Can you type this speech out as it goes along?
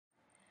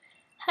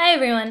Hi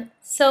everyone!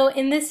 So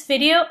in this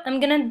video I'm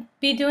gonna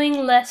be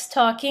doing less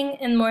talking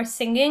and more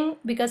singing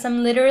because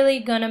I'm literally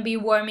gonna be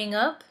warming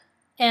up,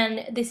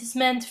 and this is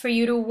meant for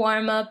you to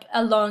warm up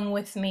along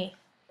with me.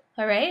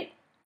 Alright?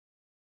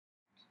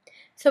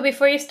 So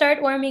before you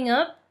start warming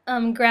up,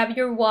 grab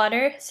your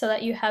water so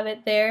that you have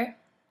it there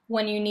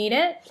when you need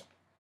it.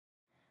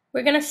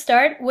 We're gonna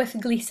start with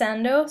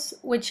glissandos,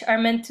 which are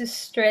meant to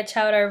stretch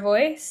out our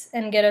voice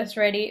and get us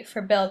ready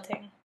for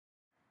belting.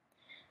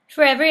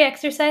 For every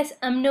exercise,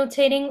 I'm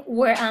notating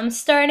where I'm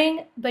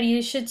starting, but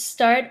you should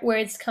start where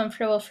it's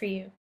comfortable for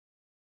you.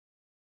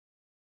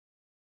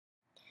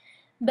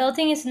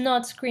 Belting is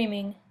not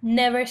screaming.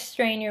 Never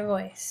strain your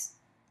voice.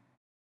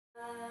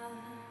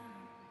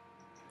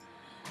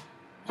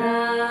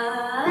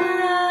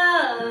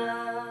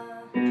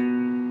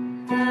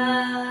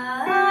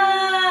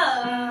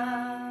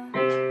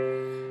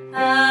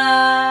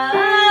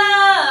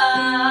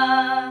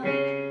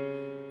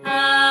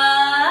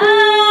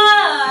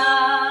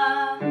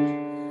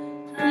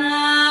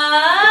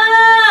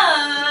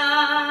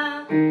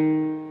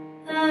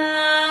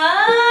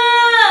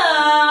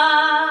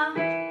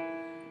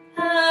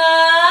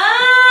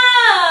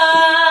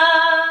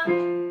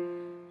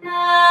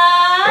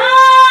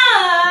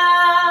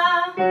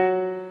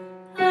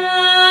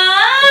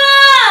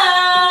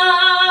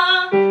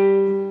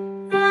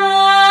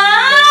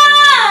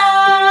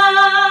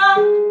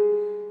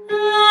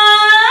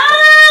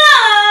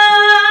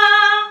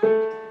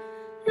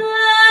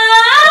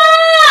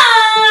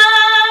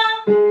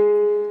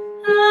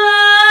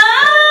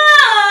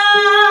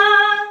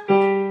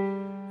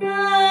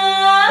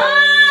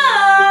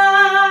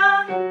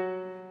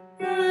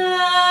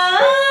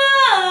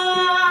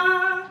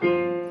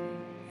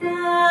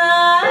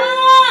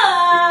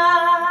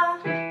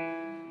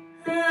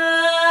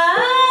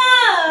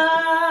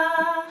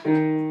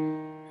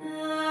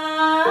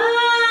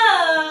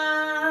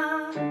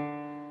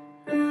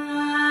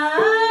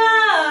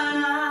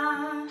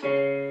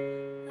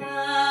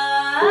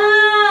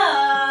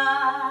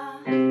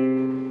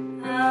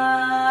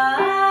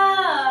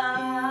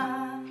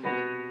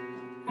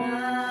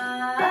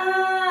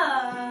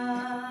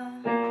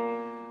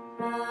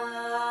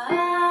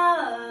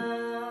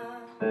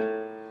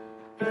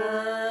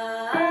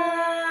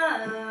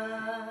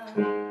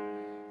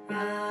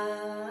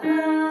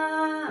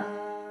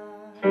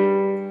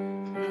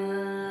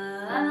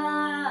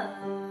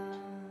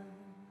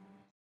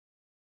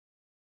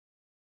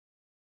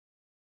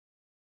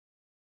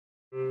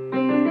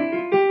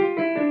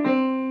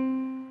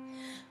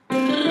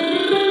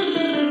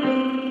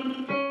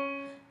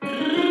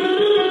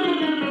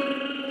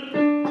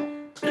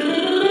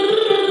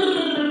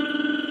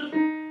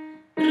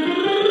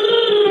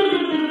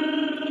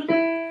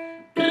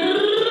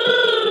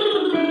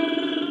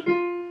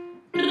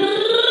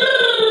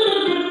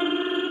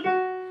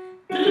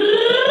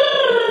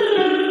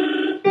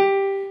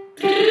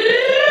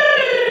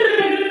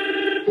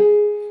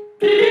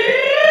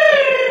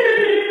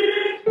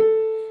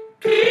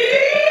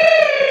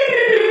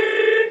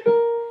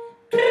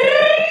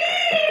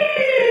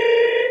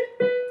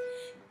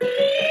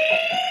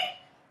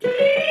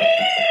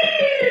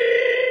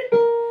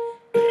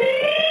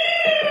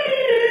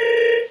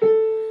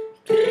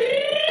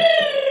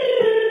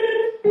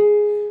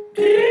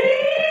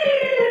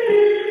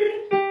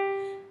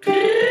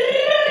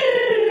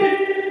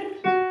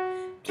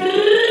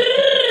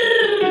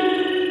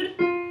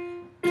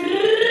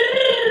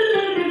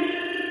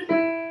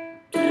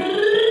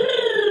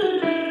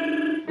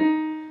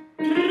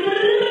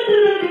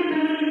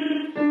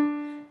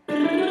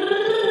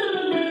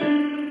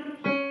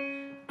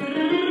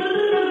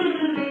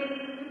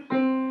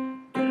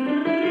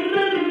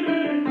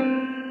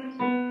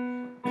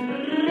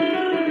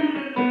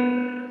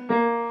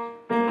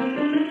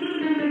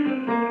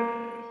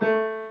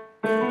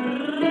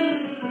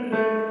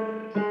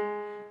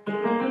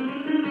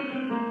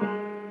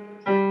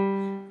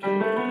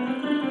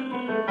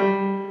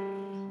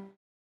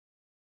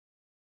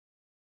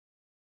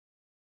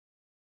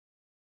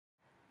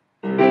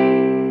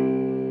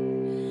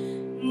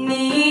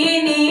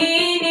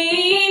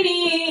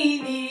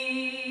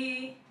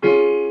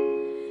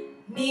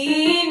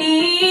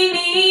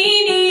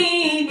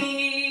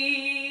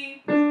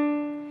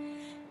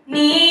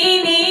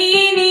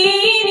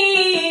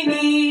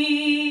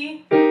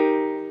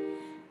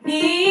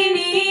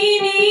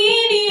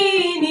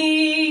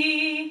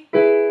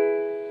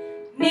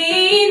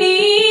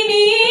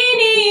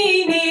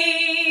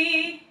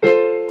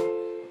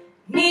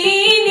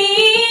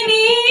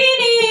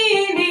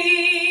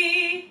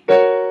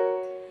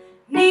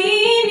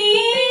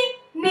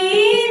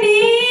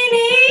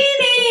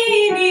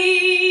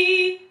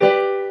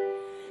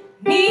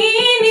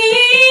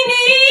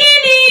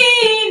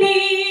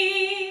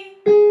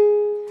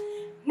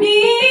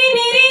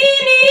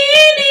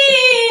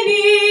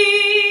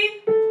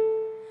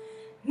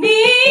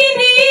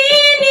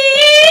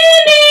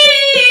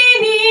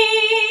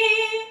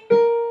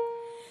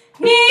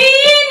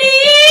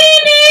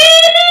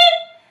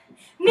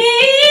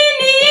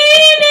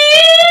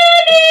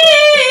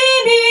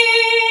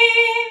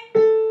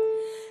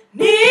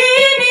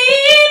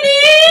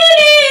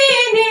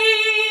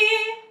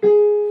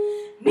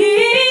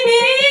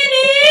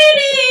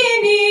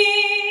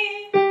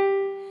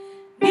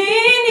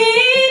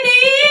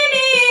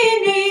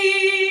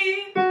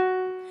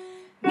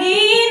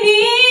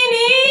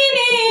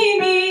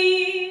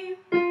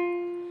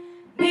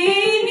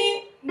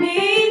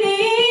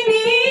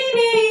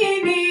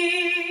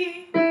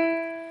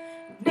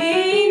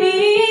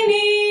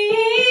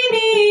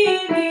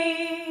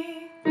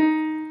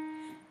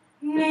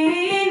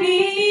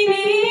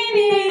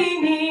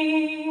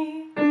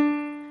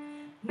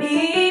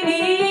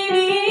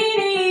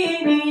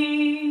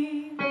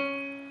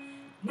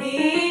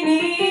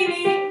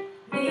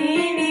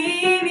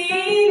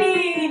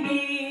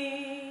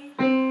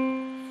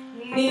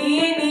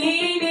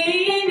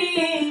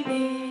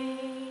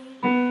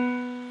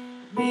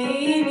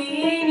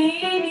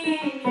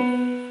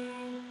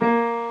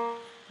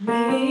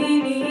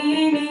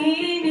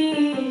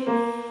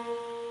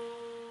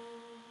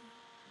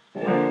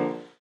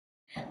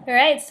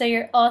 Alright, so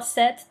you're all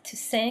set to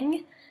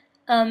sing.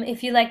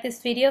 If you like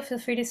this video, feel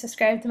free to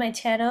subscribe to my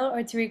channel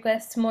or to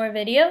request more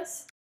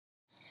videos.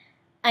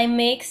 I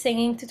make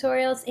singing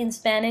tutorials in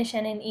Spanish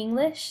and in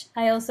English.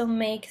 I also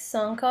make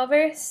song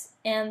covers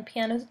and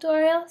piano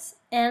tutorials,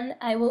 and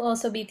I will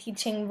also be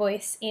teaching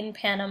voice in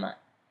Panama.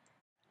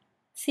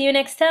 See you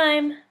next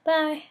time.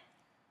 Bye!